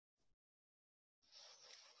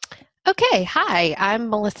Okay, hi, I'm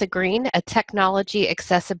Melissa Green, a technology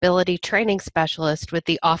accessibility training specialist with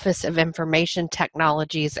the Office of Information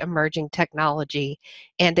Technology's Emerging Technology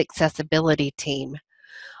and Accessibility team.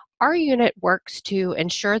 Our unit works to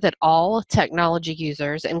ensure that all technology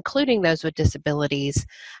users, including those with disabilities,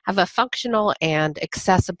 have a functional and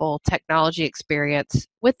accessible technology experience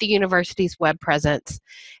with the university's web presence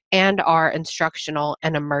and our instructional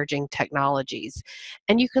and emerging technologies.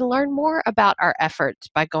 And you can learn more about our efforts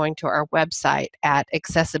by going to our website at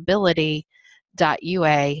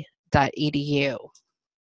accessibility.ua.edu.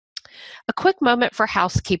 A quick moment for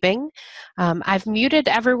housekeeping. I've muted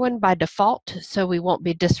everyone by default so we won't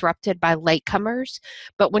be disrupted by latecomers,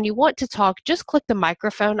 but when you want to talk, just click the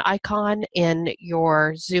microphone icon in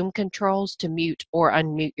your Zoom controls to mute or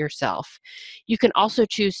unmute yourself. You can also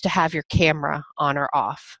choose to have your camera on or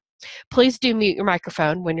off. Please do mute your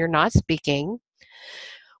microphone when you're not speaking.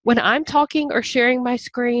 When I'm talking or sharing my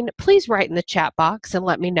screen, please write in the chat box and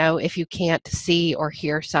let me know if you can't see or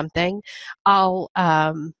hear something. I'll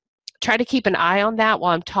try to keep an eye on that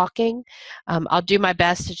while I'm talking. I'll do my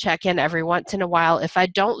best to check in every once in a while. If I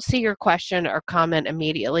don't see your question or comment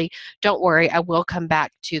immediately, don't worry, I will come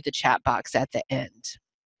back to the chat box at the end.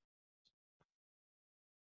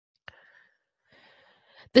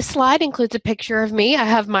 This slide includes a picture of me. I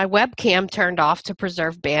have my webcam turned off to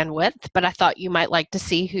preserve bandwidth, but I thought you might like to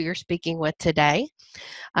see who you're speaking with today.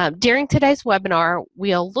 During today's webinar,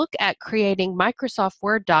 we'll look at creating Microsoft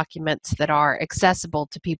Word documents that are accessible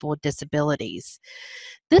to people with disabilities.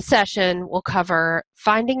 This session will cover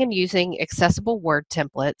finding and using accessible Word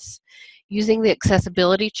templates, using the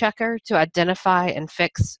accessibility checker to identify and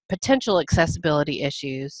fix potential accessibility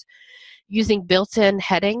issues, using built-in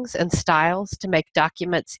headings and styles to make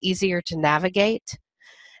documents easier to navigate,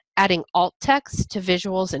 adding alt text to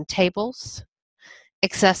visuals and tables,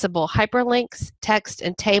 accessible hyperlinks, text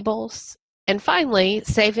and tables, and finally,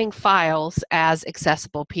 saving files as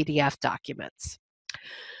accessible PDF documents.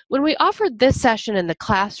 When we offer this session in the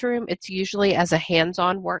classroom, it's usually as a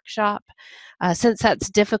hands-on workshop. Since that's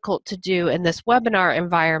difficult to do in this webinar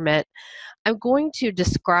environment, I'm going to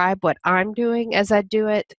describe what I'm doing as I do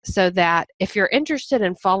it so that if you're interested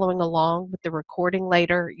in following along with the recording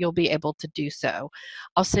later, you'll be able to do so.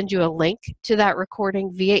 I'll send you a link to that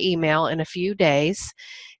recording via email in a few days,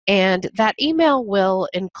 and that email will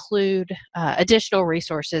include additional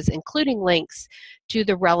resources, including links to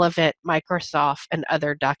the relevant Microsoft and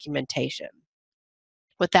other documentation.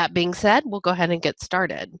 With that being said, we'll go ahead and get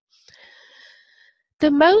started. The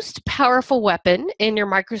most powerful weapon in your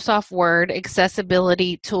Microsoft Word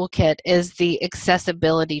accessibility toolkit is the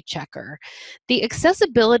accessibility checker. The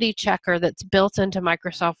accessibility checker that's built into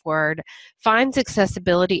Microsoft Word finds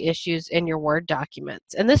accessibility issues in your Word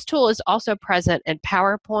documents. And this tool is also present in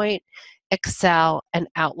PowerPoint, Excel, and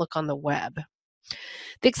Outlook on the web.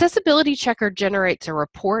 The accessibility checker generates a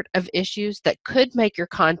report of issues that could make your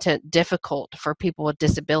content difficult for people with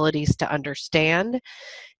disabilities to understand.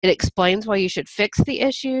 It explains why you should fix the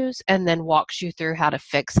issues and then walks you through how to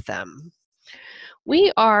fix them.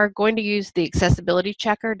 We are going to use the accessibility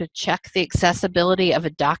checker to check the accessibility of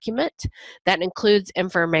a document that includes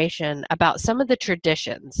information about some of the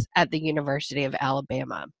traditions at the University of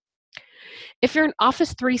Alabama. If you're an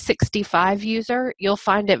Office 365 user, you'll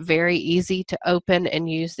find it very easy to open and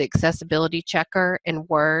use the accessibility checker in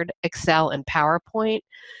Word, Excel, and PowerPoint.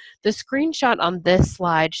 The screenshot on this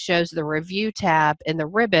slide shows the Review tab in the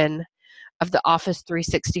ribbon of the Office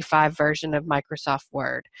 365 version of Microsoft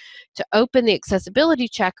Word. To open the accessibility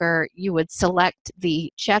checker, you would select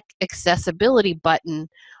the Check Accessibility button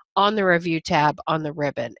on the Review tab on the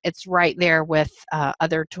ribbon. It's right there with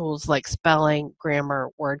other tools like spelling, grammar,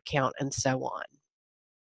 word count, and so on.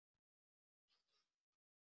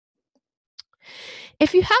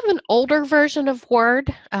 If you have an older version of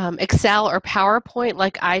Word, Excel, or PowerPoint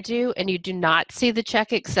like I do, and you do not see the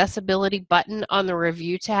Check Accessibility button on the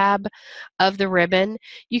Review tab of the ribbon,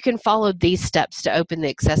 you can follow these steps to open the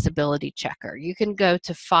Accessibility Checker. You can go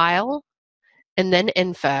to File and then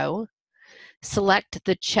Info, select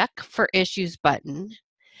the Check for Issues button,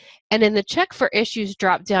 and in the Check for Issues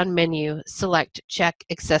drop-down menu, select Check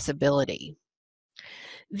Accessibility.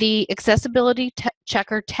 The Accessibility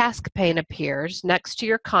Checker task pane appears next to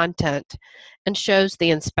your content and shows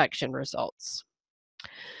the inspection results.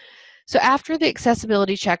 So after the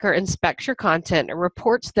Accessibility Checker inspects your content, it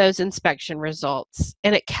reports those inspection results,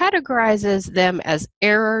 and it categorizes them as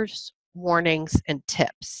errors, warnings, and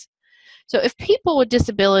tips. So if people with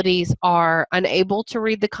disabilities are unable to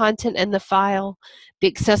read the content in the file, the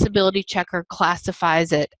accessibility checker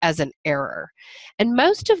classifies it as an error. And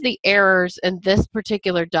most of the errors in this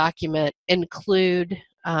particular document include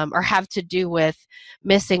or have to do with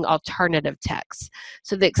missing alternative text.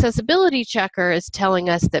 So the accessibility checker is telling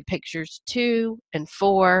us that pictures 2 and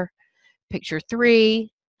 4, picture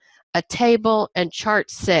 3, a table, and chart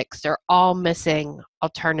 6 are all missing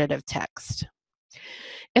alternative text.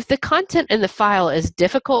 If the content in the file is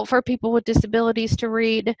difficult for people with disabilities to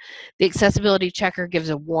read, the accessibility checker gives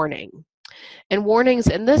a warning. And warnings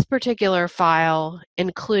in this particular file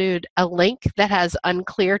include a link that has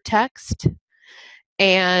unclear text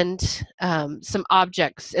and some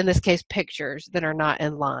objects, in this case pictures, that are not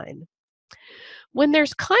in line. When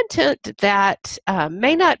there's content that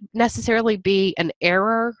may not necessarily be an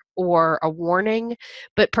error or a warning,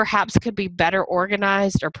 but perhaps could be better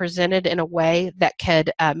organized or presented in a way that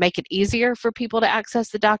could make it easier for people to access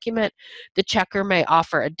the document, the checker may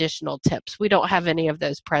offer additional tips. We don't have any of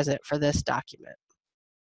those present for this document.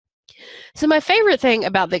 So my favorite thing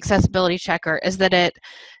about the accessibility checker is that it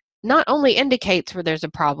not only indicates where there's a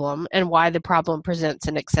problem and why the problem presents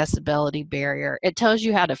an accessibility barrier, it tells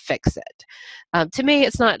you how to fix it. To me,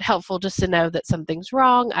 it's not helpful just to know that something's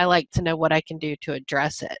wrong. I like to know what I can do to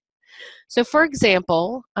address it. So for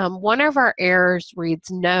example, one of our errors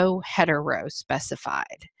reads no header row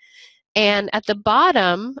specified. And at the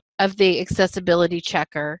bottom of the accessibility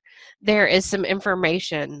checker, there is some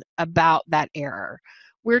information about that error.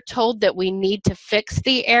 We're told that we need to fix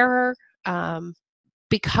the error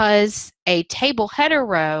because a table header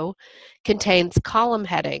row contains column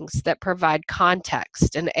headings that provide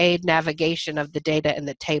context and aid navigation of the data in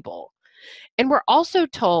the table. And we're also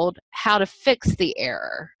told how to fix the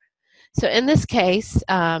error. So in this case,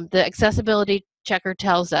 the accessibility checker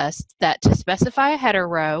tells us that to specify a header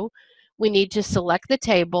row, we need to select the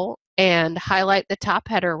table and highlight the top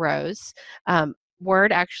header rows.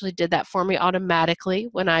 Word actually did that for me automatically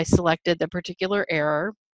when I selected the particular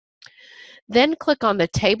error. Then click on the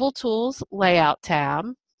Table Tools Layout tab,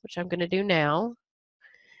 which I'm going to do now.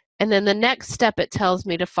 And then the next step it tells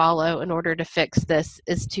me to follow in order to fix this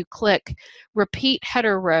is to click Repeat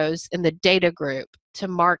Header Rows in the Data group to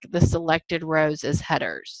mark the selected rows as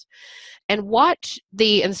headers. And watch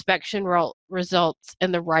the inspection results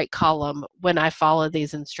in the right column when I follow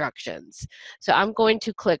these instructions. So I'm going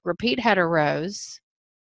to click Repeat Header Rows,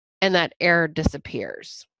 and that error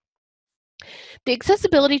disappears. The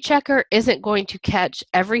accessibility checker isn't going to catch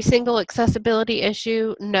every single accessibility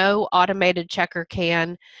issue. No automated checker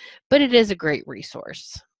can, but it is a great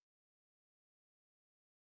resource.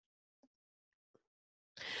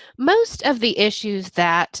 Most of the issues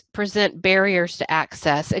that present barriers to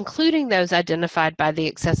access, including those identified by the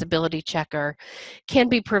accessibility checker, can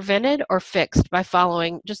be prevented or fixed by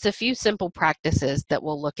following just a few simple practices that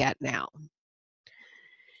we'll look at now.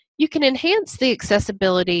 You can enhance the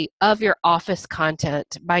accessibility of your Office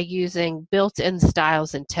content by using built-in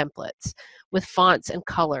styles and templates with fonts and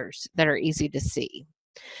colors that are easy to see.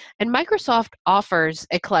 And Microsoft offers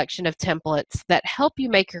a collection of templates that help you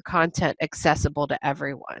make your content accessible to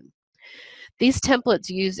everyone. These templates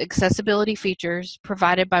use accessibility features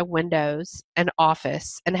provided by Windows and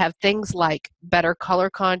Office and have things like better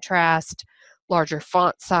color contrast, larger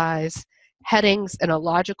font size, headings in a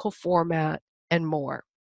logical format, and more.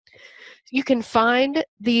 You can find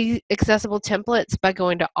the accessible templates by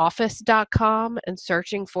going to office.com and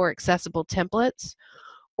searching for accessible templates,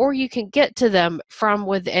 or you can get to them from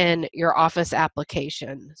within your Office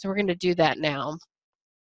application. So we're going to do that now.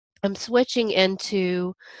 I'm switching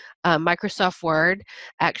into Microsoft Word,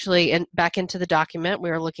 actually back into the document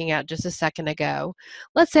we were looking at just a second ago.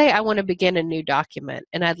 Let's say I want to begin a new document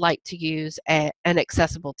and I'd like to use an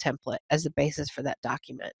accessible template as the basis for that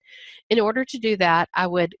document. In order to do that, I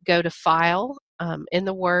would go to File in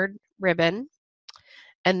the Word ribbon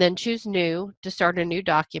and then choose New to start a new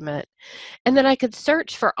document. And then I could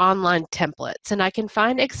search for online templates, and I can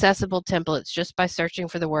find accessible templates just by searching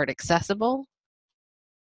for the word accessible.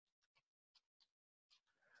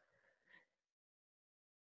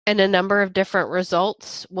 And a number of different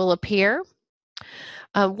results will appear.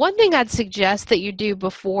 One thing I'd suggest that you do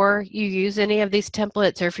before you use any of these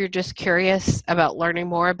templates, or if you're just curious about learning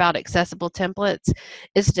more about accessible templates,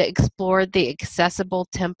 is to explore the accessible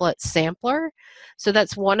template sampler. So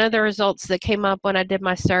that's one of the results that came up when I did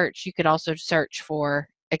my search. You could also search for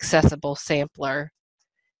accessible sampler,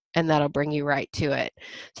 and that'll bring you right to it.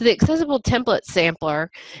 So the accessible template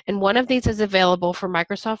sampler, and one of these is available for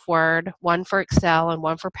Microsoft Word, one for Excel, and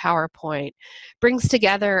one for PowerPoint, brings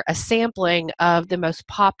together a sampling of the most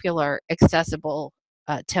popular accessible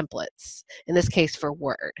templates, in this case for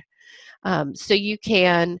Word. So you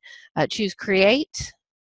can choose Create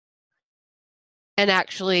and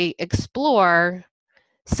actually explore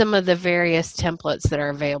some of the various templates that are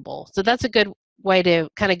available. So that's a good way to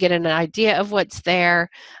kind of get an idea of what's there.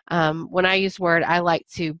 When I use Word, I like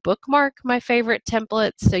to bookmark my favorite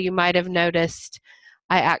templates. So you might have noticed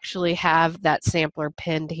I actually have that sampler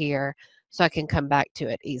pinned here so I can come back to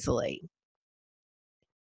it easily.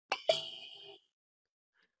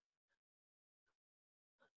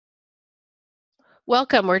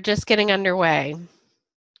 Welcome, we're just getting underway.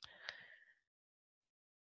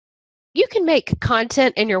 You can make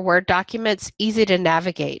content in your Word documents easy to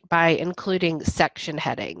navigate by including section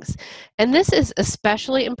headings. And this is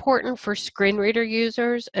especially important for screen reader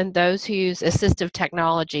users and those who use assistive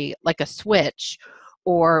technology like a switch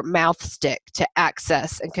or mouth stick to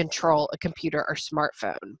access and control a computer or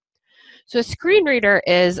smartphone. So a screen reader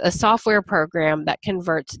is a software program that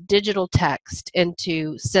converts digital text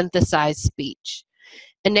into synthesized speech,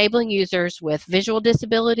 enabling users with visual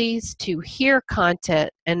disabilities to hear content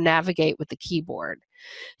and navigate with the keyboard.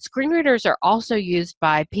 Screen readers are also used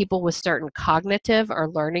by people with certain cognitive or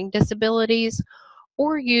learning disabilities,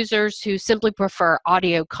 or users who simply prefer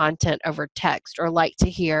audio content over text or like to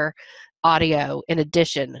hear audio in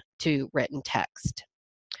addition to written text.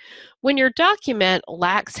 When your document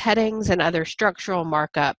lacks headings and other structural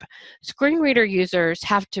markup, screen reader users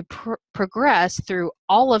have to progress through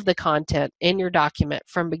all of the content in your document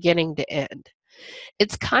from beginning to end.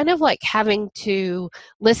 It's kind of like having to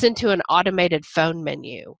listen to an automated phone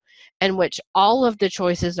menu in which all of the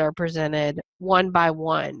choices are presented one by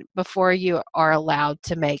one before you are allowed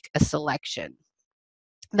to make a selection.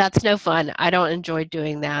 That's no fun. I don't enjoy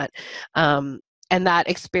doing that. And that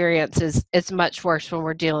experience is much worse when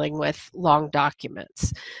we're dealing with long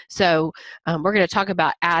documents. So we're going to talk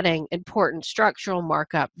about adding important structural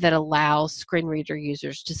markup that allows screen reader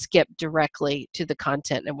users to skip directly to the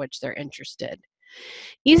content in which they're interested.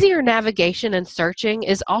 Easier navigation and searching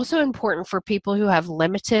is also important for people who have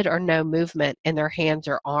limited or no movement in their hands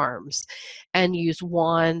or arms and use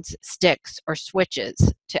wands, sticks, or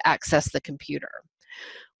switches to access the computer.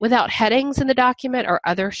 Without headings in the document or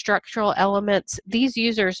other structural elements, these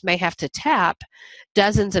users may have to tap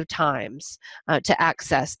dozens of times to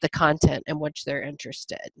access the content in which they're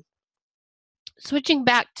interested. Switching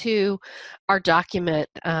back to our document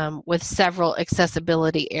with several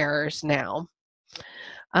accessibility errors now.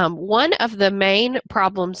 One of the main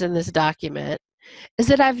problems in this document is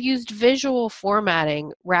that I've used visual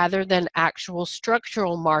formatting rather than actual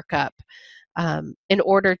structural markup in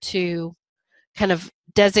order to kind of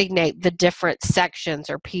designate the different sections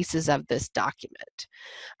or pieces of this document.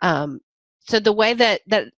 So the way that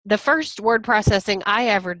the first word processing I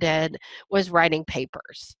ever did was writing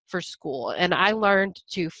papers for school. And I learned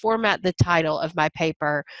to format the title of my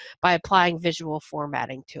paper by applying visual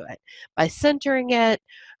formatting to it, by centering it,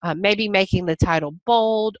 maybe making the title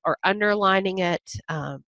bold or underlining it,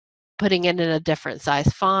 putting it in a different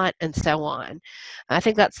size font, and so on. I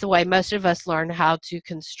think that's the way most of us learn how to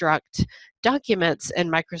construct documents in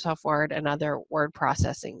Microsoft Word and other word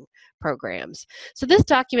processing programs. So this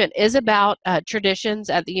document is about traditions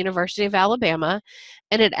at the University of Alabama,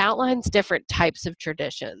 and it outlines different types of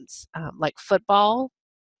traditions, like football,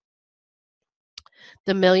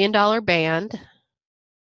 the Million Dollar Band,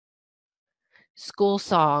 school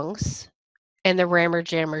songs, and the Rammer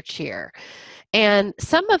Jammer Cheer. And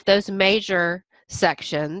some of those major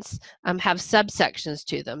sections have subsections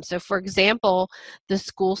to them. So for example, the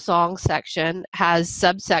school song section has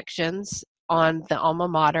subsections on the alma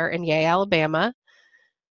mater in Yay, Alabama.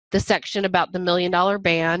 The section about the Million Dollar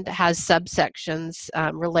Band has subsections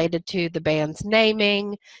related to the band's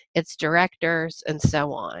naming, its directors, and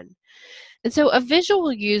so on. And so a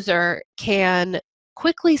visual user can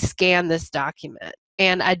quickly scan this document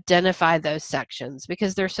and identify those sections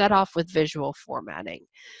because they're set off with visual formatting.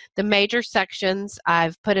 The major sections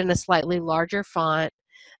I've put in a slightly larger font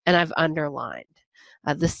and I've underlined.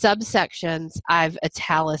 The subsections I've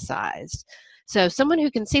italicized. So someone who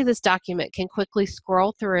can see this document can quickly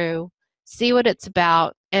scroll through, see what it's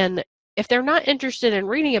about, and if they're not interested in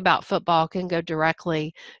reading about football, can go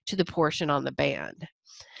directly to the portion on the band.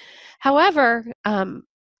 However,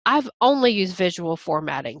 I've only used visual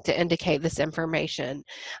formatting to indicate this information.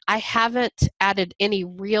 I haven't added any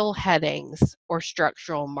real headings or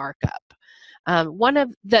structural markup. One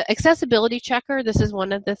of the accessibility checker, this is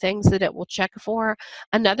one of the things that it will check for.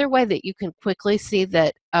 Another way that you can quickly see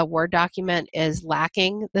that a Word document is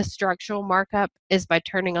lacking the structural markup is by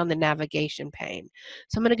turning on the navigation pane.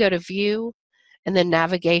 So I'm going to go to View, and then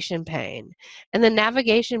navigation pane. And the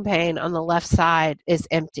navigation pane on the left side is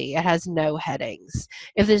empty. It has no headings.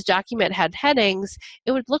 If this document had headings,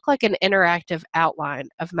 it would look like an interactive outline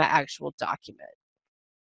of my actual document.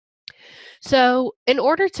 So in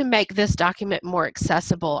order to make this document more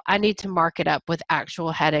accessible, I need to mark it up with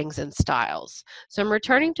actual headings and styles. So I'm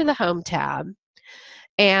returning to the Home tab,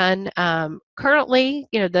 and currently,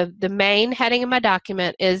 the main heading in my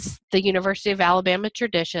document is the University of Alabama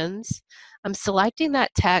Traditions. I'm selecting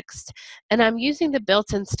that text, and I'm using the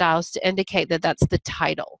built-in styles to indicate that that's the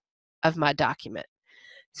title of my document.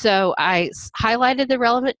 So I highlighted the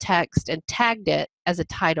relevant text and tagged it as a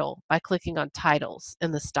title by clicking on Titles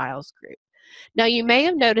in the Styles group. Now, you may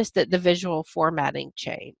have noticed that the visual formatting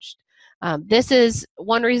changed. This is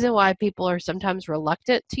one reason why people are sometimes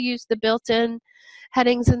reluctant to use the built-in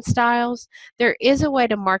headings and styles. There is a way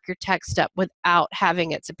to mark your text up without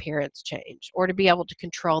having its appearance change, or to be able to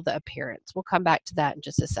control the appearance. We'll come back to that in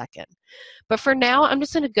just a second. But for now, I'm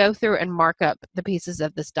just going to go through and mark up the pieces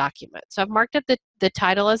of this document. So I've marked up the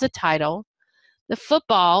title as a title. The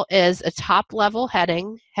football is a top level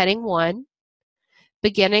heading, heading 1.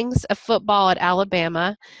 Beginnings of football at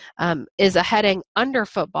Alabama is a heading under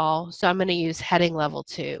football, so I'm going to use heading level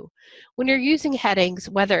 2. When you're using headings,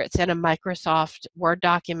 whether it's in a Microsoft Word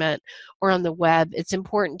document or on the web, it's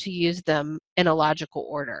important to use them in a logical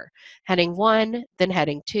order. Heading 1, then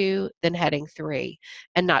heading 2, then heading 3,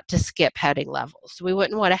 and not to skip heading levels. So we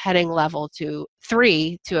wouldn't want a heading level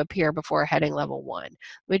 3 to appear before heading level 1. Let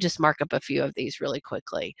me just mark up a few of these really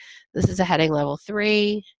quickly. This is a heading level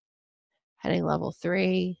 3. Heading level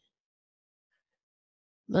 3.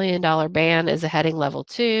 $1 million band is a heading level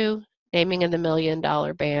 2. Naming in the $1 million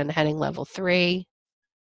band, heading level 3.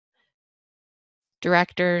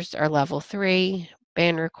 Directors are level 3.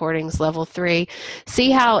 Band recordings level 3. See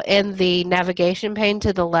how in the navigation pane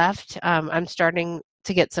to the left, I'm starting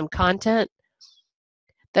to get some content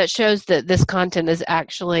that shows that this content is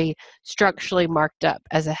actually structurally marked up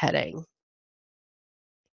as a heading.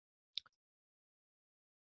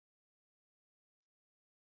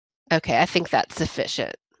 Okay, I think that's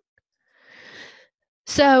sufficient.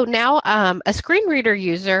 So now a screen reader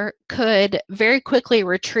user could very quickly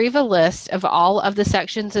retrieve a list of all of the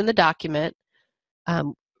sections in the document,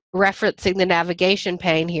 referencing the navigation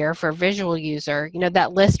pane here for a visual user.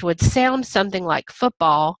 That list would sound something like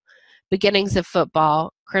football, beginnings of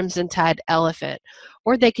football, Crimson Tide elephant,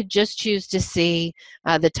 or they could just choose to see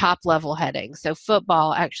the top level heading. So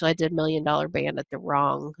football, actually I did $1 million band at the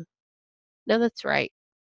wrong, no, that's right.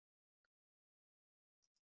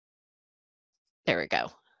 There we go.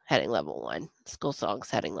 Heading level 1. School songs,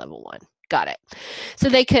 heading level 1. Got it. So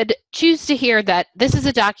they could choose to hear that this is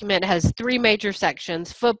a document that has 3 major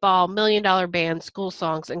sections: football, $1 million band, school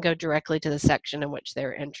songs, and go directly to the section in which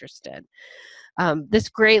they're interested. This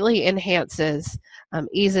greatly enhances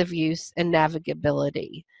ease of use and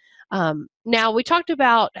navigability. Now, we talked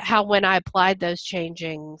about how when I applied those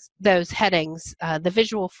headings, the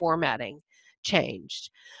visual formatting changed.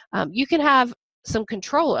 You can have some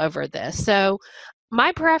control over this. So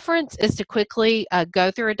my preference is to quickly go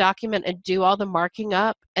through a document and do all the marking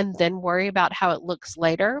up and then worry about how it looks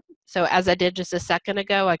later. So as I did just a second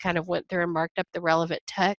ago, I kind of went through and marked up the relevant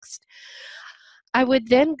text. I would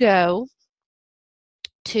then go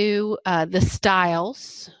to the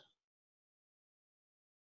styles.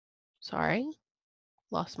 Sorry,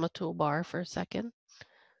 lost my toolbar for a second.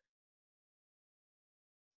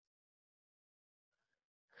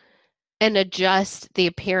 And adjust the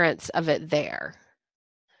appearance of it there.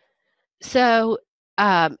 So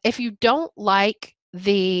if you don't like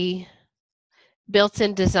the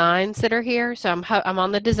built-in designs that are here, so I'm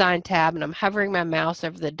on the design tab and I'm hovering my mouse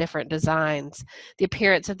over the different designs, the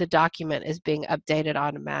appearance of the document is being updated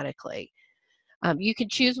automatically. You can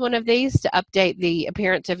choose one of these to update the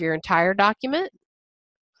appearance of your entire document.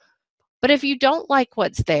 But if you don't like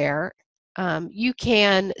what's there, you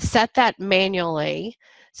can set that manually.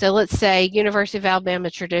 So let's say University of Alabama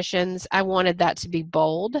Traditions, I wanted that to be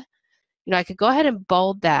bold. I could go ahead and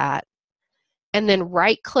bold that and then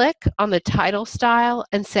right-click on the title style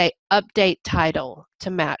and say Update Title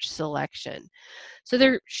to match selection. So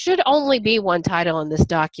there should only be one title in this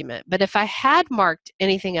document, but if I had marked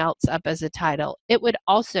anything else up as a title, it would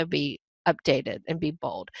also be updated and be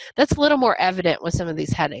bold. That's a little more evident with some of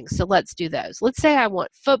these headings, so let's do those. Let's say I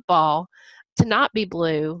want football to not be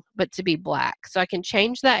blue, but to be black. So I can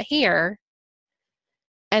change that here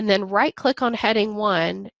and then right-click on heading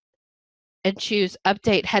 1 and choose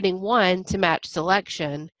Update Heading 1 to match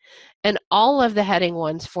selection, and all of the heading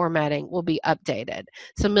 1's formatting will be updated.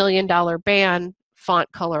 So $1 million band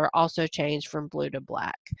font color also changed from blue to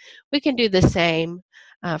black. We can do the same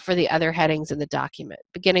for the other headings in the document.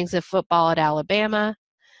 Beginnings of football at Alabama,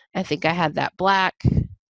 I think I had that black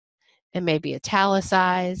and maybe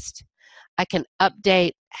italicized. I can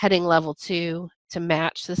update heading level 2 to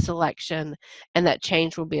match the selection, and that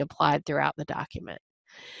change will be applied throughout the document.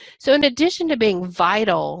 So in addition to being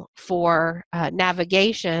vital for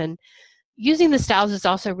navigation, using the styles is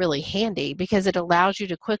also really handy because it allows you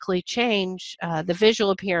to quickly change the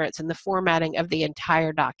visual appearance and the formatting of the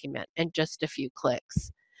entire document in just a few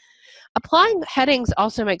clicks. Applying headings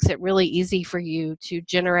also makes it really easy for you to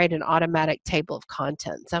generate an automatic table of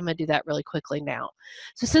contents. I'm going to do that really quickly now.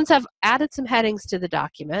 So since I've added some headings to the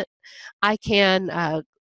document, I can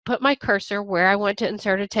put my cursor where I want to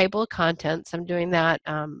insert a table of contents. I'm doing that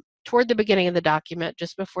toward the beginning of the document,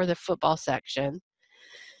 just before the football section.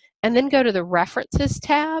 And then go to the References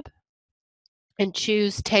tab and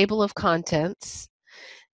choose Table of Contents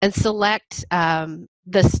and select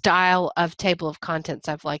the style of table of contents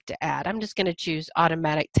I'd like to add. I'm just going to choose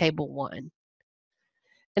Automatic Table 1.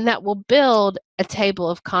 And that will build a table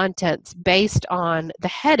of contents based on the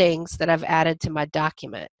headings that I've added to my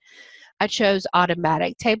document. I chose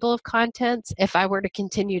Automatic Table of Contents. If I were to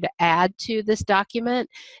continue to add to this document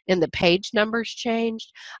and the page numbers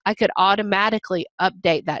changed, I could automatically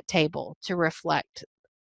update that table to reflect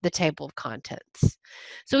the table of contents.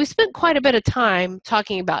 So we spent quite a bit of time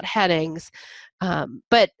talking about headings,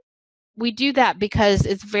 but we do that because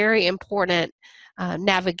it's very important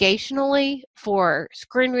navigationally for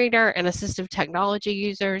screen reader and assistive technology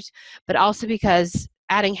users, but also because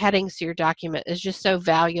adding headings to your document is just so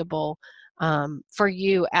valuable for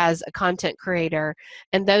you as a content creator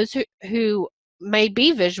and those who may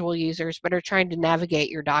be visual users but are trying to navigate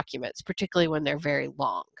your documents, particularly when they're very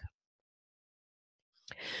long.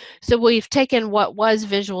 So we've taken what was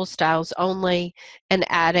visual styles only and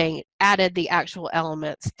added the actual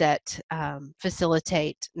elements that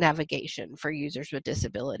facilitate navigation for users with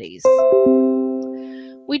disabilities.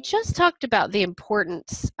 We just talked about the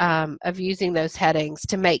importance of using those headings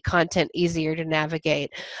to make content easier to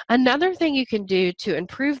navigate. Another thing you can do to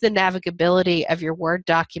improve the navigability of your Word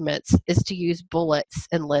documents is to use bullets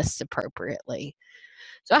and lists appropriately.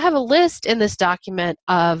 So I have a list in this document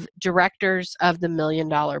of directors of the $1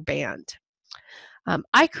 Million Band.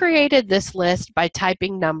 I created this list by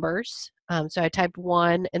typing numbers. So I typed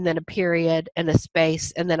 1 and then a period and a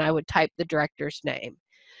space, and then I would type the director's name.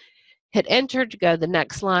 Hit enter to go to the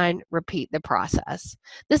next line, repeat the process.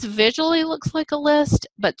 This visually looks like a list,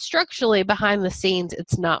 but structurally behind the scenes,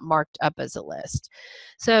 it's not marked up as a list.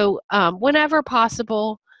 So whenever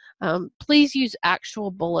possible, please use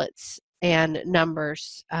actual bullets and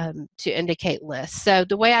numbers to indicate lists. So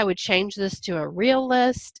the way I would change this to a real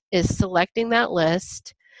list is selecting that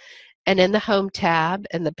list, and in the Home tab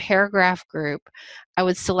in the paragraph group, I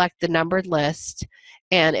would select the numbered list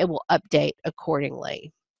and it will update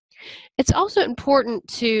accordingly. It's also important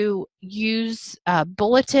to use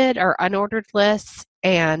bulleted or unordered lists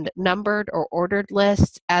and numbered or ordered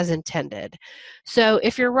lists as intended. So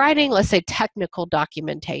if you're writing, let's say, technical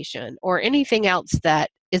documentation or anything else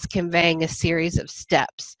that is conveying a series of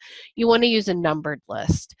steps, you want to use a numbered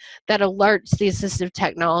list that alerts the assistive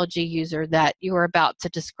technology user that you are about to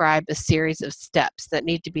describe a series of steps that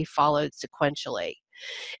need to be followed sequentially.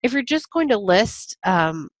 If you're just going to list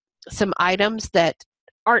some items that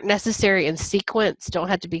aren't necessary in sequence, don't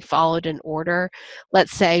have to be followed in order.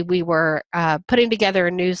 Let's say we were putting together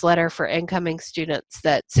a newsletter for incoming students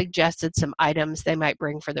that suggested some items they might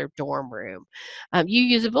bring for their dorm room. You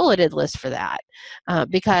use a bulleted list for that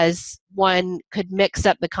because one could mix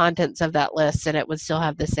up the contents of that list and it would still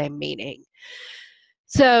have the same meaning.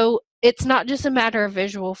 So it's not just a matter of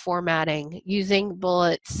visual formatting. Using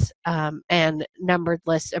bullets and numbered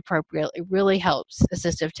lists appropriately really helps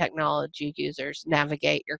assistive technology users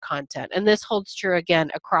navigate your content. And this holds true, again,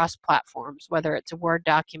 across platforms, whether it's a Word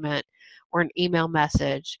document or an email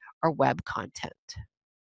message or web content.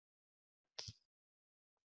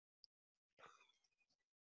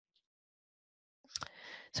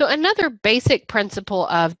 So another basic principle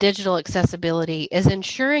of digital accessibility is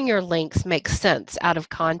ensuring your links make sense out of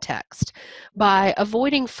context by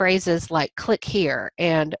avoiding phrases like click here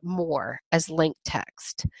and more as link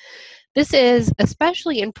text. This is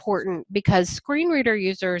especially important because screen reader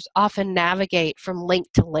users often navigate from link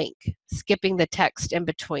to link, skipping the text in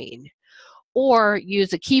between, or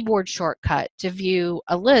use a keyboard shortcut to view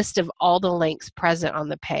a list of all the links present on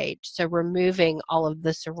the page, so removing all of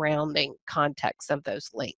the surrounding context of those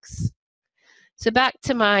links. So back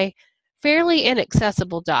to my fairly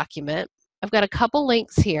inaccessible document. I've got a couple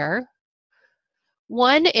links here.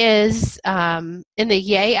 One is in the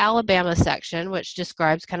Yay Alabama section, which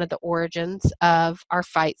describes kind of the origins of our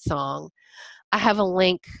fight song. I have a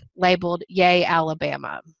link labeled Yay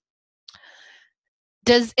Alabama.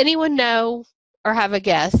 Does anyone know or have a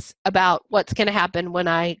guess about what's going to happen when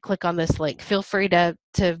I click on this link. Feel free to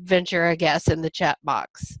venture a guess in the chat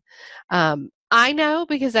box. I know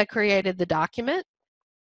because I created the document.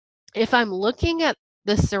 If I'm looking at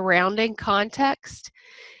the surrounding context,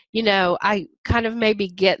 you know, I kind of maybe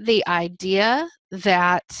get the idea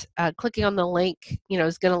that clicking on the link, you know,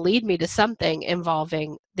 is going to lead me to something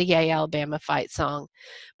involving the Yay Alabama fight song.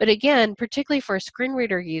 But again, particularly for a screen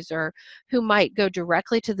reader user who might go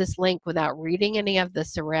directly to this link without reading any of the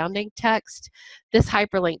surrounding text, this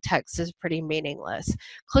hyperlink text is pretty meaningless.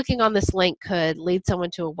 Clicking on this link could lead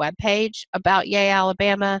someone to a web page about Yay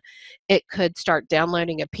Alabama. It could start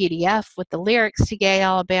downloading a PDF with the lyrics to Yay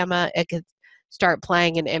Alabama. It could start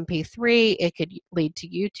playing an MP3. It could lead to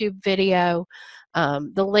YouTube video.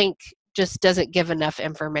 The link just doesn't give enough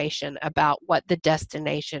information about what the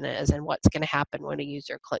destination is and what's going to happen when a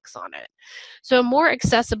user clicks on it. So a more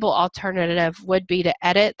accessible alternative would be to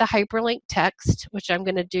edit the hyperlink text, which I'm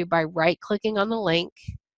going to do by right-clicking on the link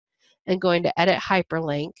and going to Edit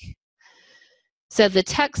Hyperlink. So the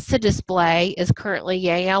text to display is currently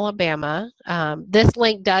Yay Alabama. This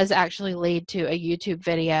link does actually lead to a YouTube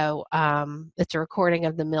video. It's a recording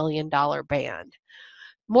of the $1 Million Band.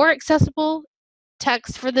 More accessible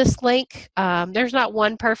text for this link. There's not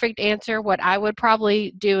one perfect answer. What I would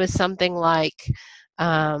probably do is something like, you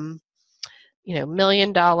know, $1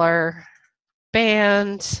 Million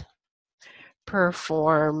Band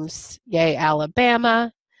performs Yay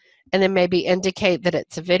Alabama, and then maybe indicate that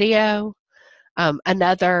it's a video.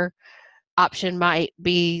 Another option might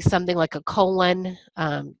be something like a colon,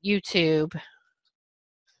 YouTube, $1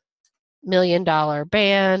 Million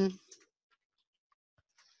Band,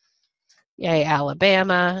 Yay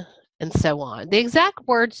Alabama, and so on. The exact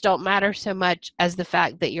words don't matter so much as the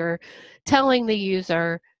fact that you're telling the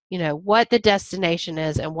user, you know, what the destination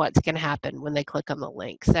is and what's going to happen when they click on the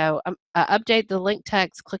link. So update the link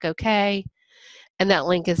text, click OK, and that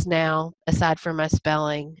link is now, aside from my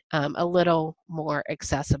spelling, a little more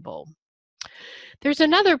accessible. There's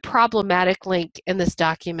another problematic link in this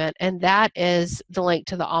document, and that is the link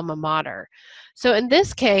to the alma mater. So in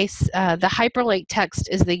this case, the hyperlink text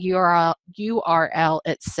is the URL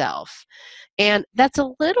itself. And that's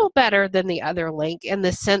a little better than the other link in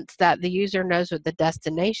the sense that the user knows what the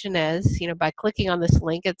destination is. You know, by clicking on this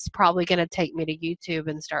link, it's probably going to take me to YouTube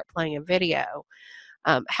and start playing a video.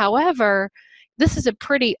 However, this is a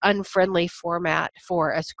pretty unfriendly format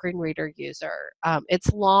for a screen reader user.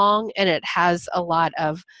 It's long and it has a lot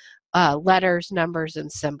of letters, numbers,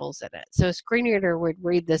 and symbols in it. So a screen reader would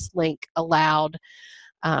read this link aloud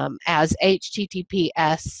as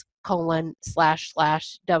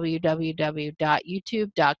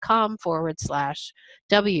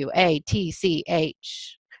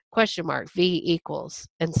V equals,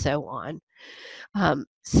 and so on.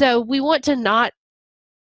 So we want to not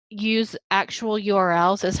use actual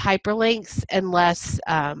URLs as hyperlinks unless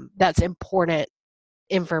that's important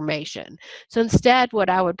information. So instead, what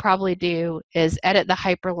I would probably do is edit the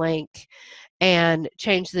hyperlink and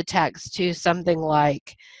change the text to something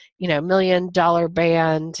like, you know, $1 Million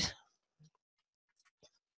Band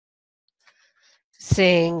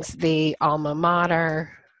sings the alma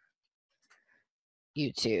mater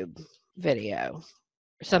YouTube video,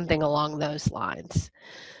 or something along those lines.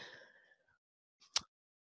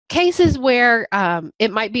 Cases where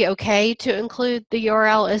it might be okay to include the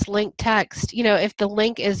URL as link text, you know, if the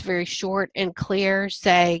link is very short and clear,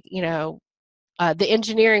 say, you know, the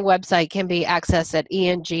engineering website can be accessed at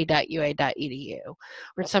eng.ua.edu. Or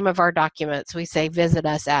in some of our documents, we say visit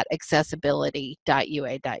us at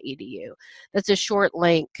accessibility.ua.edu. That's a short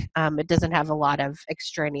link. It doesn't have a lot of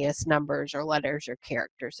extraneous numbers or letters or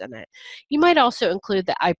characters in it. You might also include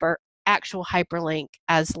the actual hyperlink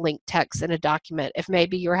as link text in a document if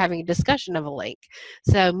maybe you're having a discussion of a link.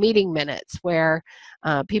 So meeting minutes where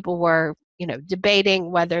people were, you know,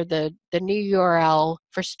 debating whether the new URL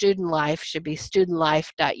for student life should be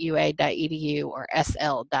studentlife.ua.edu or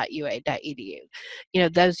sl.ua.edu. You know,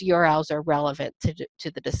 those URLs are relevant to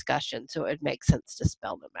the discussion, so it would make sense to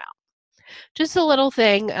spell them out. Just a little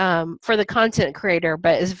thing for the content creator,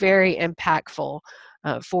 but is very impactful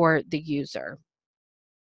for the user.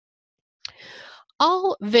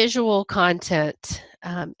 All visual content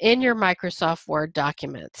in your Microsoft Word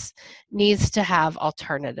documents needs to have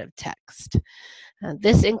alternative text.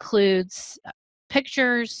 This includes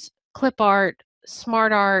pictures, clip art,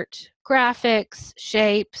 smart art, graphics,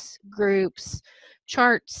 shapes, groups,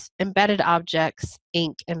 charts, embedded objects,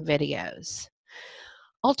 ink, and videos.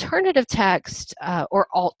 Alternative text or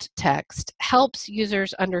alt text helps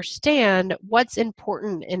users understand what's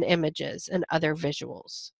important in images and other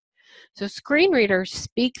visuals. So screen readers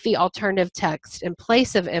speak the alternative text in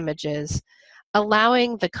place of images,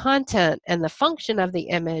 allowing the content and the function of the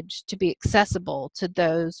image to be accessible to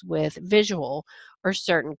those with visual or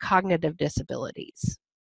certain cognitive disabilities.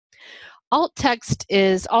 Alt text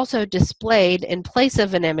is also displayed in place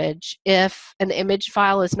of an image if an image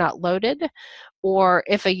file is not loaded or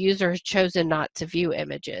if a user has chosen not to view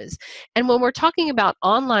images. And when we're talking about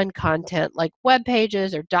online content like web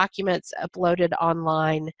pages or documents uploaded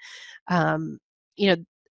online, um, you know,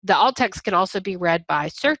 the alt text can also be read by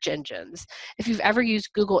search engines. If you've ever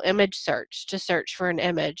used Google Image Search to search for an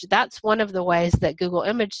image, that's one of the ways that Google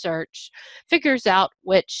Image Search figures out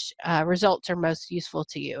which results are most useful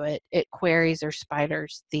to you. It queries or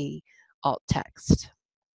spiders the alt text.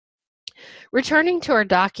 Returning to our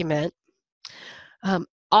document,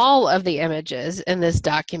 all of the images in this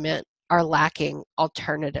document are lacking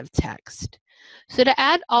alternative text. So to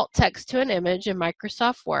add alt text to an image in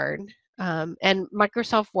Microsoft Word, and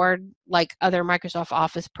Microsoft Word, like other Microsoft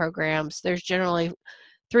Office programs, there's generally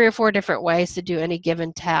 3 or 4 different ways to do any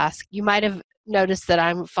given task. You might have noticed that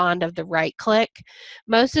I'm fond of the right click.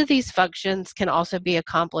 Most of these functions can also be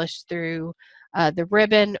accomplished through the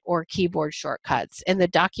ribbon or keyboard shortcuts. In the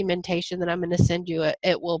documentation that I'm going to send you,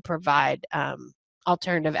 it will provide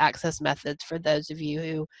alternative access methods for those of you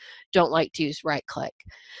who don't like to use right click.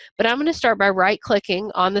 But I'm going to start by right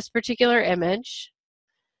clicking on this particular image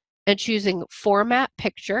and choosing Format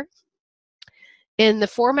Picture. In the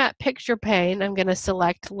Format Picture pane, I'm going to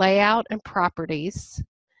select Layout and Properties,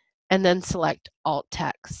 and then select Alt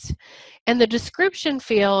Text. And the description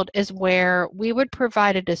field is where we would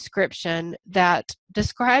provide a description that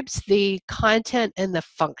describes the content and the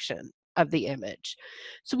function of the image.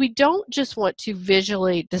 So we don't just want to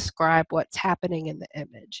visually describe what's happening in the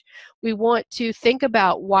image. We want to think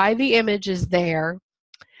about why the image is there,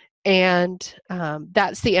 and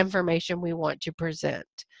that's the information we want to present.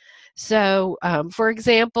 So, for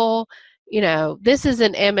example, this is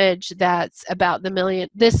an image that's about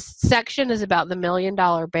this section is about the $1 Million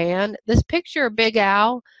Band. This picture of Big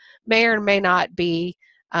Al may or may not be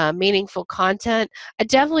meaningful content. I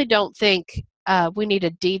definitely don't think we need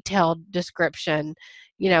a detailed description,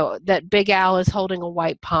 that Big Al is holding a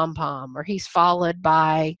white pom-pom, or he's followed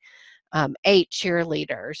by 8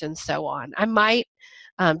 cheerleaders and so on. I might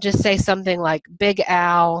just say something like Big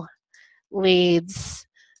Al leads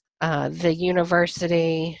the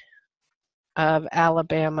University of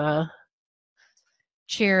Alabama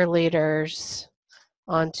cheerleaders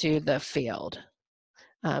onto the field.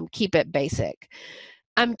 Keep it basic.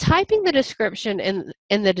 I'm typing the description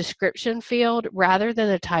in the description field rather than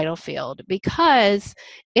the title field, because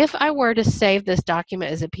if I were to save this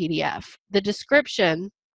document as a PDF, the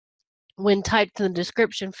description, when typed in the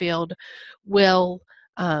description field, will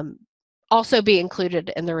also be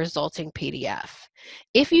included in the resulting PDF.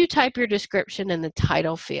 If you type your description in the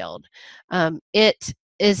title field, it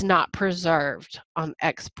is not preserved on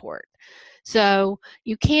export. So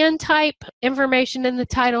you can type information in the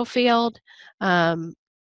title field.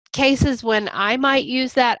 Cases when I might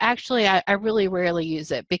use that, actually, I really rarely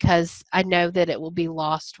use it because I know that it will be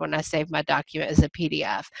lost when I save my document as a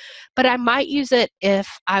PDF. But I might use it if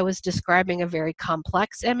I was describing a very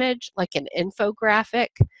complex image, like an infographic.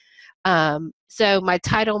 So my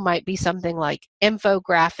title might be something like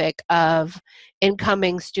Infographic of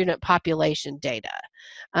Incoming Student Population Data.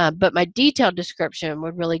 But my detailed description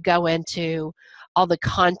would really go into all the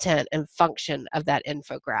content and function of that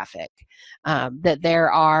infographic. That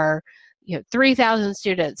there are 3,000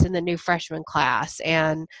 students in the new freshman class,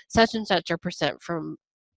 and such are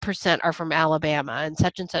percent are from Alabama, and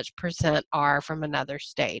such percent are from another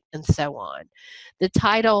state, and so on. The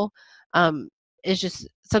title is just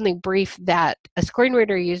something brief that a screen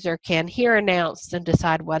reader user can hear announced and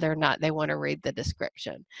decide whether or not they want to read the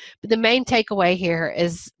description. But the main takeaway here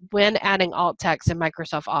is, when adding alt text in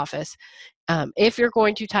Microsoft Office, if you're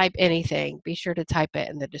going to type anything, be sure to type it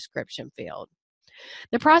in the description field.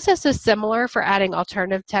 The process is similar for adding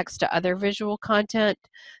alternative text to other visual content.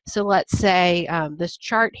 So let's say this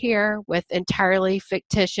chart here with entirely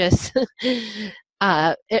fictitious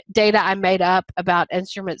data I made up about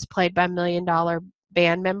instruments played by $1 Million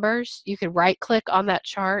Band members. You could right click on that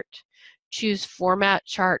chart, choose Format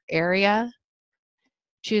Chart Area,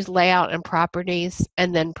 choose Layout and Properties,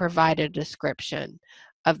 and then provide a description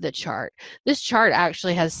of the chart. This chart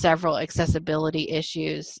actually has several accessibility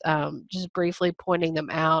issues. Just briefly pointing them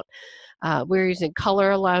out. We're using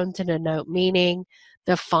color alone to denote meaning.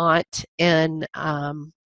 The font in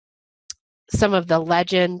some of the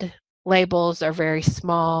legend labels are very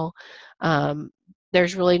small.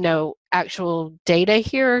 There's really no actual data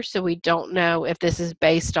here, so we don't know if this is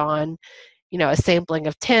based on, a sampling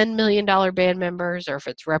of $10 million band members or if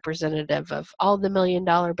it's representative of all the $1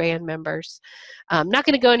 million band members. I'm not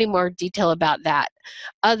going to go any more detail about that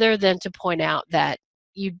other than to point out that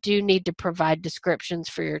you do need to provide descriptions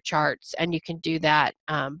for your charts, and you can do that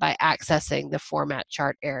by accessing the Format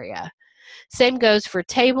Chart area. Same goes for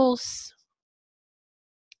tables.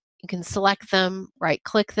 You can select them,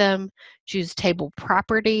 right-click them, choose Table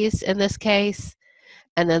Properties in this case,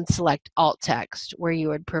 and then select Alt Text, where you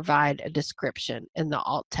would provide a description in the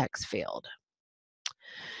Alt Text field.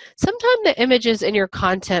 Sometimes the images in your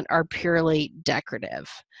content are purely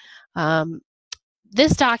decorative.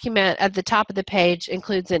 This document at the top of the page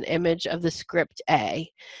includes an image of the script A.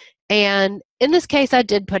 And in this case, I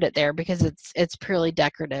did put it there because it's purely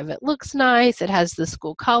decorative. It looks nice, it has the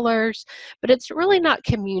school colors, but it's really not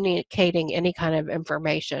communicating any kind of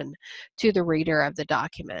information to the reader of the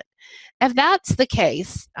document. If that's the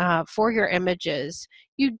case for your images,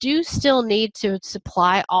 you do still need to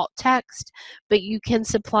supply alt text, but you can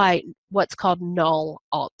supply what's called null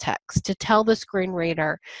alt text to tell the screen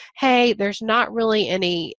reader, hey, there's not really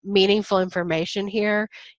any meaningful information here.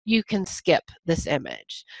 You can skip this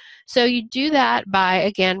image. So you do that by,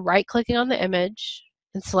 again, right-clicking on the image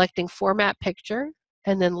and selecting Format Picture,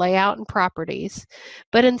 and then Layout and Properties.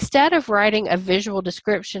 But instead of writing a visual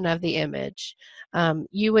description of the image,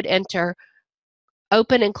 you would enter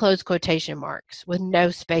open and close quotation marks with no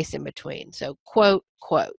space in between. So quote,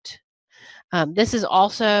 quote. This is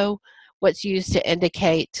also what's used to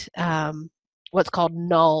indicate what's called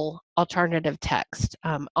null alternative text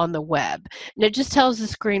on the web. And it just tells the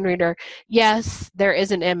screen reader, yes, there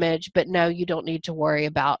is an image, but no, you don't need to worry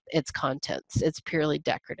about its contents. It's purely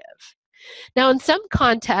decorative. Now, in some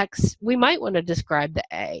contexts, we might want to describe the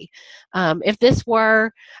A. If this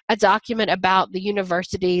were a document about the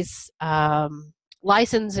university's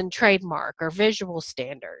license and trademark or visual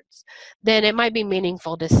standards, then it might be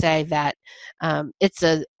meaningful to say that it's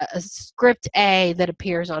a script A that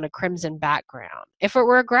appears on a crimson background. If it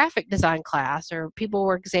were a graphic design class or people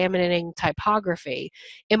were examining typography,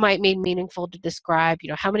 it might be meaningful to describe,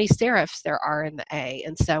 how many serifs there are in the A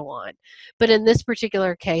and so on. But in this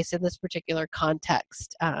particular case, in this particular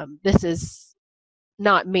context, this is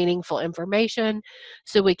not meaningful information,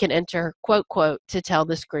 so we can enter quote, quote to tell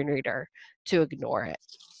the screen reader to ignore it.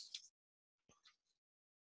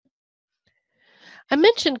 I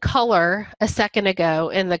mentioned color a second ago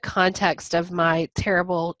in the context of my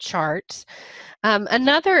terrible charts.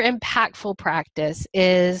 Another impactful practice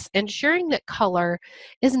is ensuring that color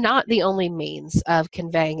is not the only means of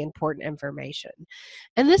conveying important information.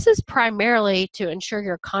 And this is primarily to ensure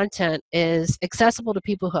your content is accessible to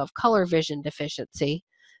people who have color vision deficiency,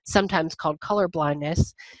 sometimes called color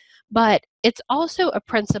blindness, but it's also a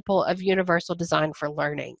principle of universal design for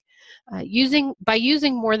learning. By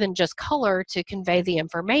using more than just color to convey the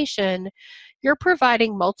information, you're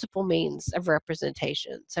providing multiple means of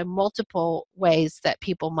representation, so multiple ways that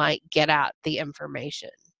people might get at the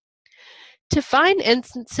information. To find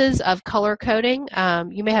instances of color coding,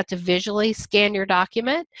 you may have to visually scan your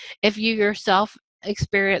document. If you yourself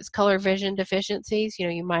experience color vision deficiencies,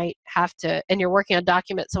 you might have to, and you're working on a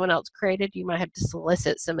document someone else created, you might have to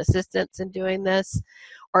solicit some assistance in doing this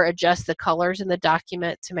or adjust the colors in the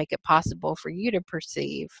document to make it possible for you to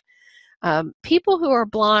perceive. People who are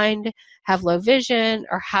blind, have low vision,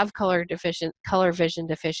 or have color vision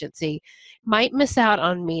deficiency might miss out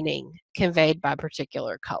on meaning conveyed by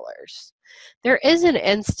particular colors. There is an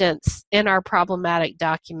instance in our problematic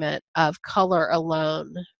document of color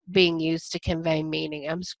alone being used to convey meaning.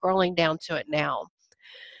 I'm scrolling down to it now.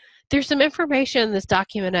 There's some information in this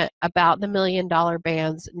document about the $1 Million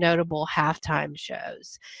Band's notable halftime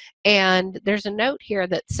shows. And there's a note here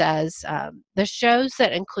that says the shows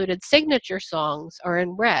that included signature songs are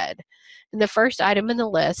in red. And the first item in the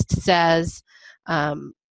list says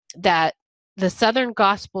that the Southern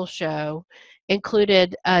Gospel Show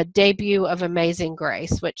included a debut of Amazing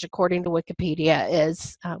Grace, which according to Wikipedia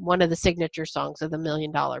is one of the signature songs of the $1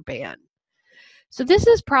 Million Band. So this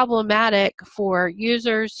is problematic for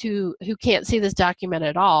users who can't see this document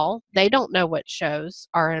at all. They don't know what shows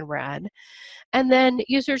are in red. And then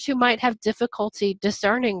users who might have difficulty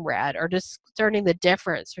discerning red or discerning the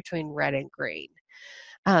difference between red and green.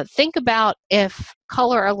 Think about if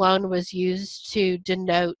color alone was used to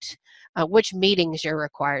denote which meetings you're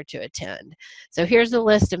required to attend. So here's a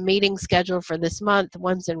list of meetings scheduled for this month.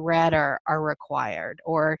 Ones in red are required.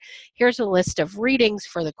 Or here's a list of readings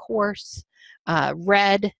for the course.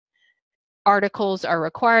 Red articles are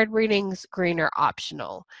required readings, green are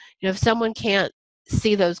optional. If someone can't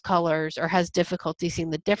see those colors or has difficulty seeing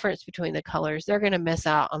the difference between the colors, they're going to miss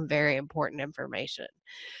out on very important information.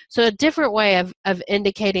 So a different way of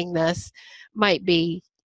indicating this might be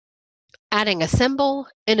adding a symbol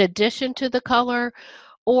in addition to the color,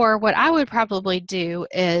 or what I would probably do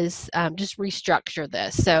is just restructure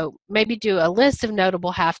this. So maybe do a list of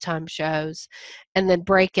notable halftime shows and then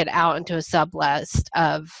break it out into a sub-list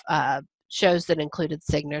of shows that included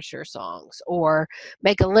signature songs, or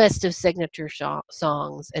make a list of signature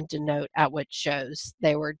songs and denote at which shows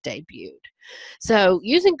they were debuted. So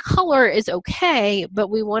using color is okay, but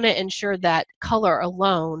we want to ensure that color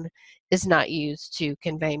alone is not used to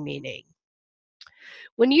convey meaning.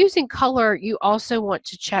 When using color, you also want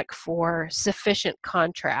to check for sufficient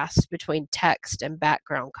contrast between text and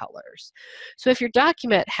background colors. So if your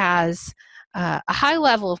document has a high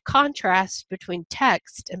level of contrast between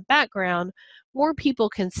text and background, more people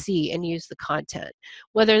can see and use the content,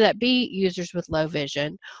 whether that be users with low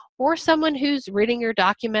vision or someone who's reading your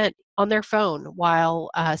document on their phone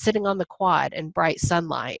while sitting on the quad in bright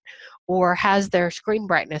sunlight, or has their screen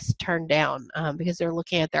brightness turned down because they're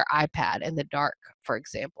looking at their iPad in the dark, for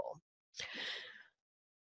example.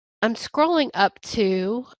 I'm scrolling up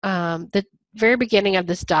to the very beginning of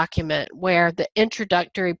this document where the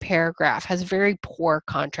introductory paragraph has very poor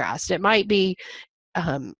contrast. It might be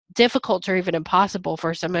difficult or even impossible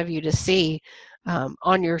for some of you to see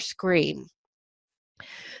on your screen.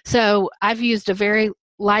 So I've used a very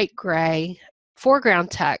light gray foreground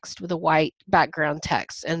text with a white background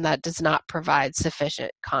text, and that does not provide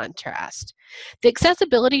sufficient contrast. The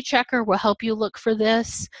accessibility checker will help you look for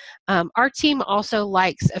this. Our team also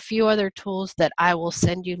likes a few other tools that I will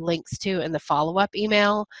send you links to in the follow-up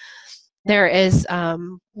email. There is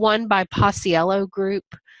one by Paciello Group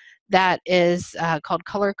that is called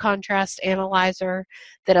Color Contrast Analyzer,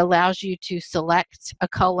 that allows you to select a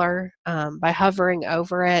color by hovering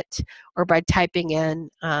over it or by typing in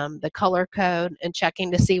the color code and checking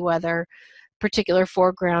to see whether particular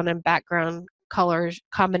foreground and background colors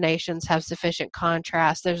combinations have sufficient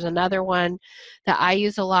contrast. There's another one that I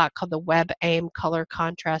use a lot called the WebAIM Color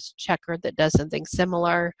Contrast Checker that does something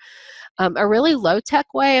similar. A really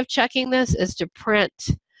low-tech way of checking this is to print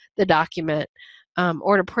the document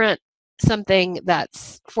or to print something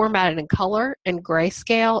that's formatted in color and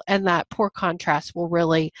grayscale, and that poor contrast will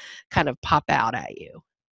really kind of pop out at you.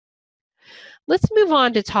 Let's move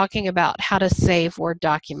on to talking about how to save Word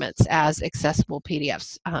documents as accessible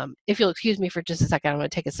PDFs. If you'll excuse me for just a second, I'm going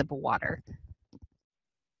to take a sip of water.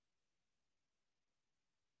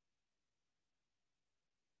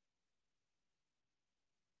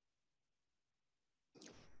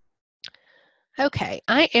 Okay,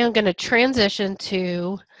 I am going to transition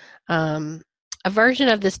to a version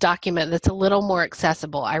of this document that's a little more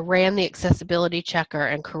accessible. I ran the accessibility checker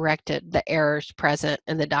and corrected the errors present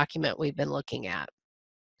in the document we've been looking at.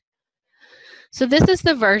 So this is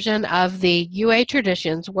the version of the UA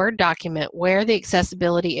Traditions Word document where the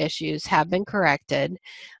accessibility issues have been corrected,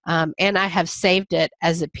 and I have saved it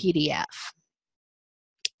as a PDF.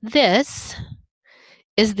 This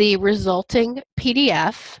is the resulting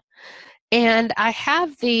PDF. And I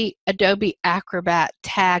have the Adobe Acrobat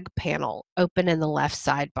tag panel open in the left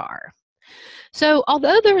sidebar. So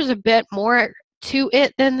although there's a bit more to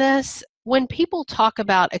it than this, when people talk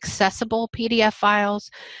about accessible PDF files,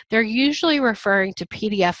 they're usually referring to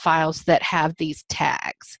PDF files that have these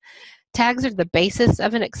tags. Tags are the basis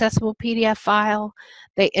of an accessible PDF file.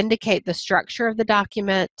 They indicate the structure of the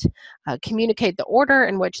document, communicate the order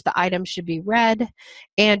in which the items should be read,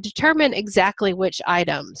 and determine exactly which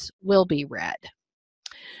items will be read.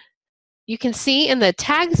 You can see in the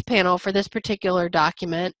tags panel for this particular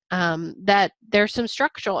document that there's some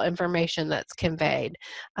structural information that's conveyed.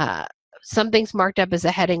 Something's marked up as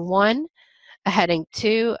a heading 1, a heading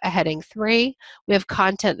 2, a heading 3. We have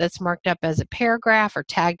content that's marked up as a paragraph or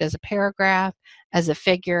tagged as a paragraph, as a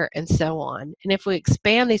figure, and so on. And if we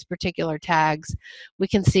expand these particular tags, we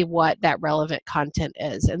can see what that relevant content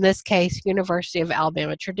is. In this case, University of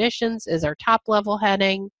Alabama Traditions is our top level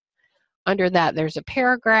heading. Under that, there's a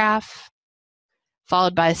paragraph,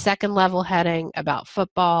 followed by a second level heading about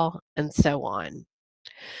football, and so on.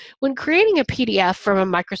 When creating a PDF from a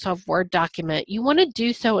Microsoft Word document, you want to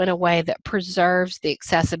do so in a way that preserves the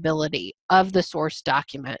accessibility of the source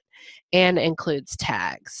document and includes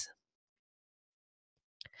tags.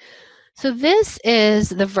 So this is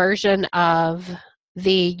the version of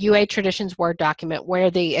the UA Traditions Word document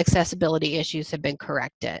where the accessibility issues have been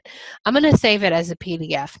corrected. I'm going to save it as a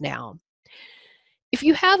PDF now. If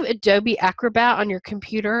you have Adobe Acrobat on your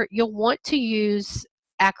computer, you'll want to use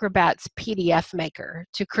Acrobat's PDF Maker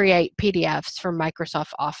to create PDFs from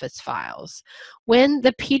Microsoft Office files. When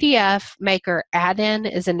the PDF Maker add-in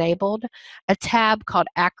is enabled, a tab called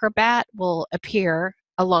Acrobat will appear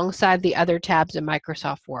alongside the other tabs in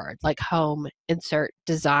Microsoft Word, like Home, Insert,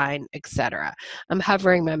 Design, etc. I'm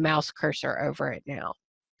hovering my mouse cursor over it now.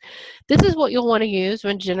 This is what you'll want to use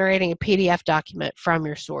when generating a PDF document from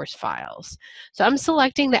your source files. So I'm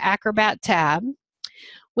selecting the Acrobat tab.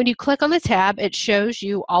 When you click on the tab, it shows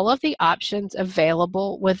you all of the options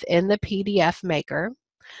available within the PDF Maker.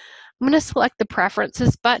 I'm going to select the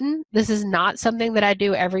Preferences button. This is not something that I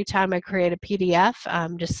do every time I create a PDF.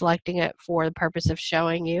 I'm just selecting it for the purpose of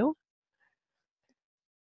showing you.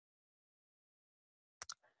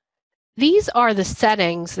 These are the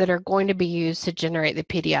settings that are going to be used to generate the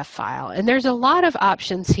PDF file. And there's a lot of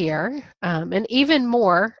options here, and even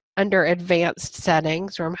more under Advanced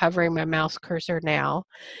Settings, where I'm hovering my mouse cursor now.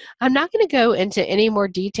 I'm not going to go into any more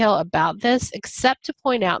detail about this except to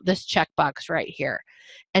point out this checkbox right here.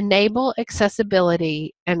 Enable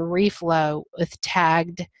accessibility and reflow with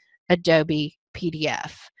tagged Adobe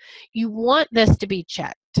PDF. You want this to be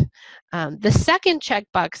checked. The second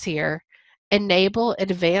checkbox here, enable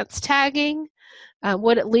advanced tagging,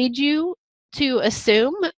 would it lead you to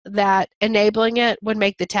assume that enabling it would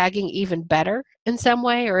make the tagging even better in some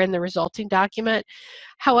way or in the resulting document?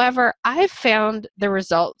 However, I've found the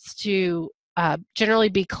results to generally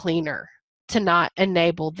be cleaner to not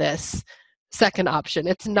enable this second option.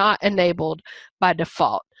 It's not enabled by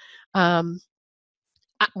default.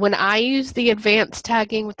 When I use the advanced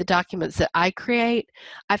tagging with the documents that I create,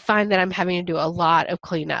 I find that I'm having to do a lot of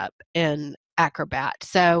cleanup in Acrobat.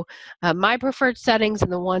 So my preferred settings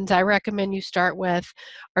and the ones I recommend you start with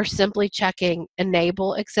are simply checking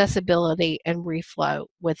enable accessibility and reflow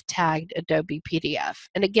with tagged Adobe PDF.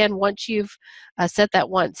 And again, once you've set that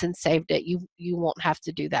once and saved it, you won't have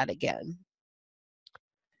to do that again.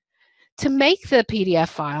 To make the PDF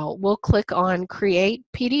file, we'll click on Create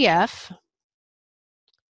PDF.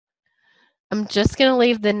 I'm just going to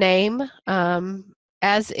leave the name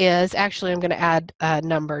as is. Actually, I'm going to add a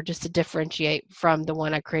number just to differentiate from the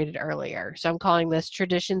one I created earlier. So I'm calling this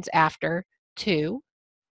Traditions After 2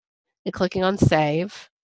 and clicking on Save.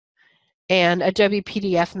 And Adobe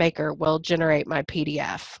PDF Maker will generate my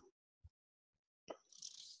PDF.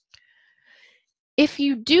 If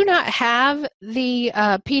you do not have the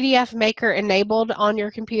PDF Maker enabled on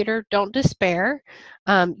your computer, don't despair.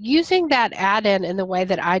 Using that add-in in the way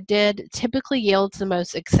that I did typically yields the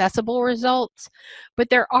most accessible results, but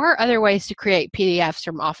there are other ways to create PDFs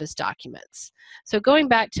from Office documents. So going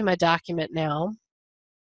back to my document now,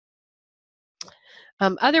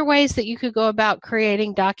 other ways that you could go about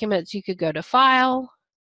creating documents, you could go to File,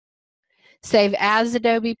 Save as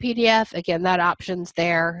Adobe PDF. Again, that option's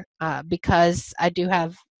there because I do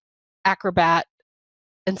have Acrobat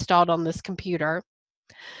installed on this computer.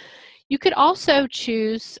 You could also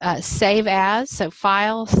choose Save As, so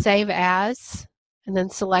File, Save As, and then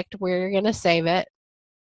select where you're going to save it.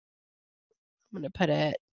 I'm going to put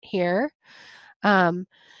it here.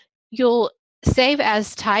 You'll save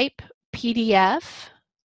as type PDF.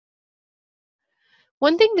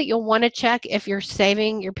 One thing that you'll want to check if you're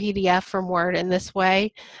saving your PDF from Word in this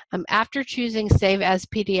way, after choosing Save as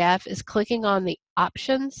PDF, is clicking on the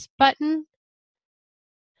Options button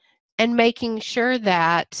and making sure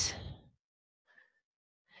that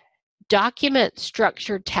Document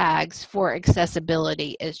Structure Tags for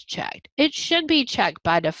Accessibility is checked. It should be checked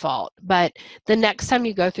by default, but the next time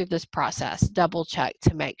you go through this process, double check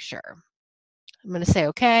to make sure. I'm going to say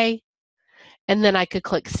OK. And then I could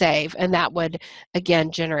click Save, and that would,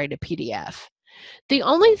 again, generate a PDF. The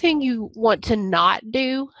only thing you want to not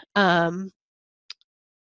do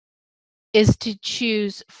is to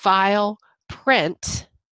choose File, Print,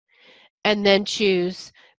 and then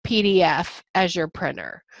choose PDF as your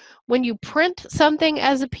printer. When you print something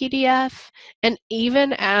as a PDF, and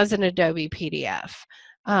even as an Adobe PDF,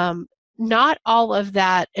 not all of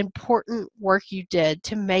that important work you did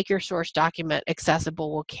to make your source document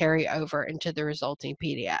accessible will carry over into the resulting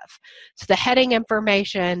PDF. So the heading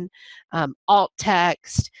information, alt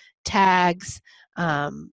text, tags,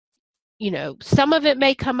 you know, some of it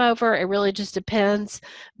may come over. It really just depends.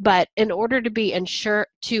 But in order to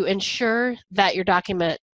ensure that your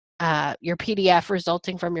document, your PDF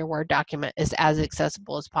resulting from your Word document is as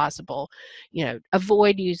accessible as possible, you know,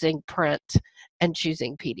 avoid using print and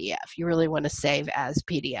choosing PDF. You really want to save as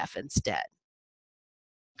PDF instead.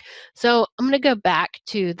 So I'm going to go back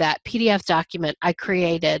to that PDF document I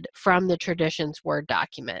created from the Traditions Word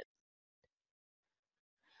document.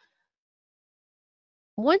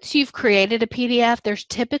 Once you've created a PDF, there's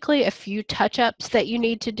typically a few touch-ups that you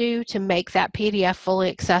need to do to make that PDF fully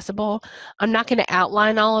accessible. I'm not going to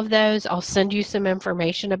outline all of those. I'll send you some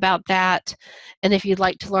information about that. And if you'd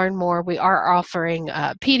like to learn more, we are offering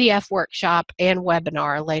a PDF workshop and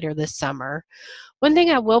webinar later this summer. One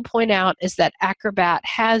thing I will point out is that Acrobat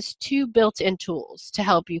has two built-in tools to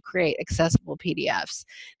help you create accessible PDFs,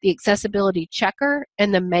 the accessibility checker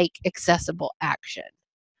and the make accessible action.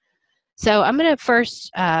 So I'm going to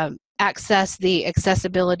first access the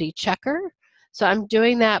accessibility checker. So I'm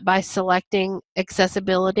doing that by selecting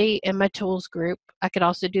accessibility in my tools group. I could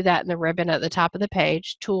also do that in the ribbon at the top of the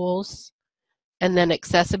page, tools, and then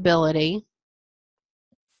accessibility.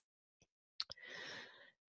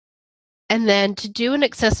 And then to do an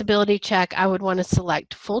accessibility check, I would want to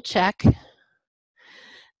select full check.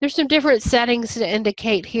 There's some different settings to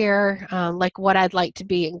indicate here, like what I'd like to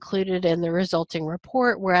be included in the resulting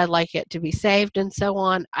report, where I'd like it to be saved, and so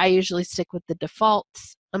on. I usually stick with the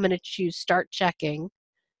defaults. I'm going to choose Start Checking.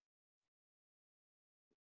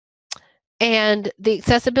 And the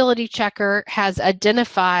accessibility checker has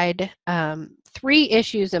identified 3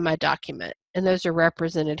 issues in my document, and those are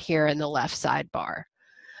represented here in the left sidebar.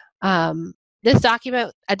 This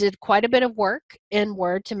document, I did quite a bit of work in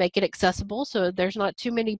Word to make it accessible, so there's not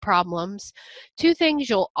too many problems. 2 things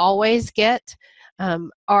you'll always get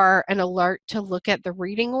are an alert to look at the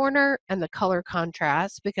reading order and the color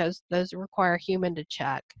contrast, because those require a human to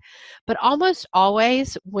check. But almost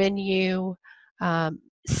always when you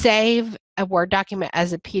save a Word document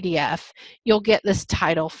as a PDF, you'll get this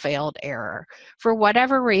title failed error. For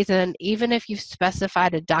whatever reason, even if you've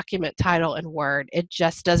specified a document title in Word, it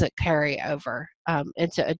just doesn't carry over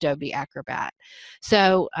into Adobe Acrobat.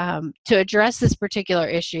 So to address this particular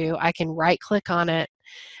issue, I can right-click on it.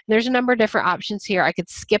 There's a number of different options here. I could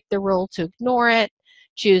skip the rule to ignore it,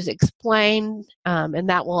 choose Explain, and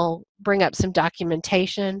that will bring up some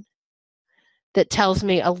documentation that tells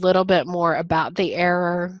me a little bit more about the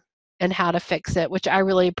error and how to fix it, which I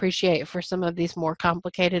really appreciate for some of these more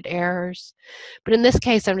complicated errors. But in this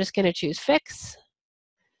case, I'm just going to choose Fix.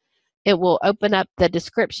 It will open up the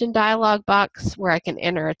description dialog box where I can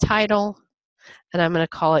enter a title, and I'm going to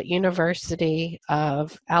call it University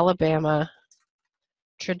of Alabama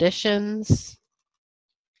Traditions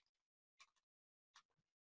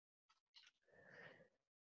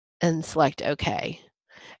and select OK.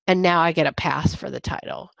 And now I get a pass for the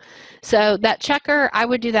title. So that checker, I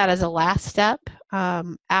would do that as a last step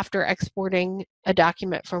after exporting a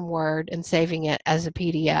document from Word and saving it as a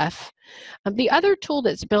PDF. The other tool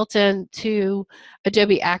that's built into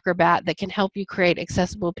Adobe Acrobat that can help you create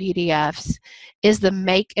accessible PDFs is the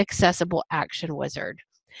Make Accessible Action Wizard.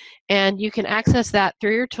 And you can access that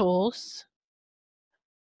through your Tools,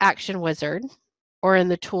 Action Wizard, or in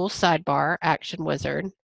the Tools sidebar, Action Wizard.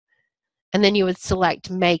 And then you would select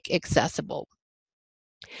Make Accessible.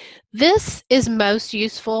 This is most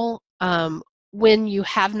useful when you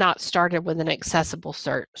have not started with an accessible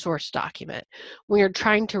source document. When you're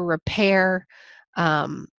trying to repair,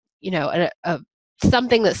 you know,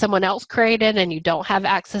 something that someone else created and you don't have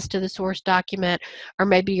access to the source document, or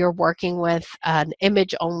maybe you're working with an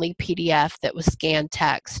image-only PDF that was scanned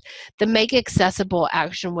text. The Make Accessible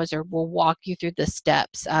Action Wizard will walk you through the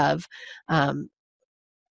steps of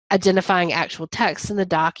identifying actual text in the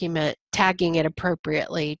document, tagging it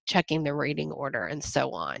appropriately, checking the reading order, and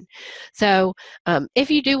so on. So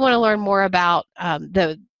if you do want to learn more about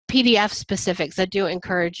the PDF specifics, I do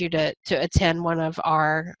encourage you to attend one of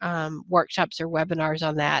our workshops or webinars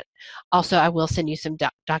on that. Also, I will send you some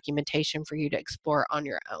documentation for you to explore on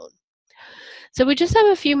your own. So we just have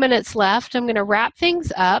a few minutes left. I'm going to wrap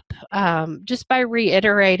things up just by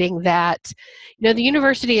reiterating that, you know, the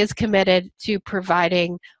university is committed to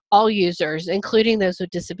providing all users, including those with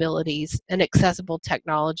disabilities, an accessible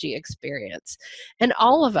technology experience. And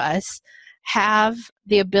all of us have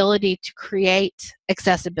the ability to create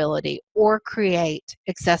accessibility or create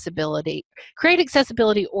accessibility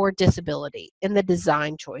or disability in the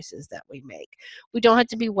design choices that we make. We don't have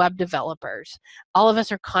to be web developers. All of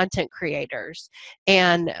us are content creators,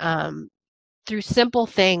 and through simple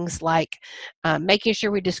things like making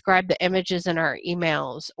sure we describe the images in our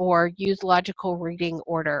emails, or use logical reading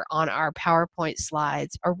order on our PowerPoint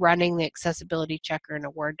slides, or running the accessibility checker in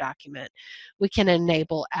a Word document, we can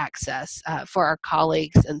enable access for our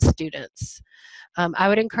colleagues and students. I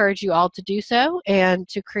would encourage you all to do so and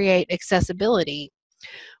to create accessibility.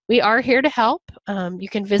 We are here to help. You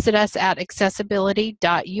can visit us at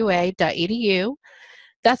accessibility.ua.edu.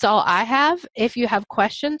 That's all I have. If you have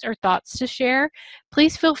questions or thoughts to share,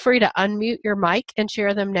 please feel free to unmute your mic and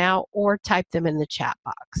share them now, or type them in the chat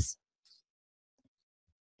box.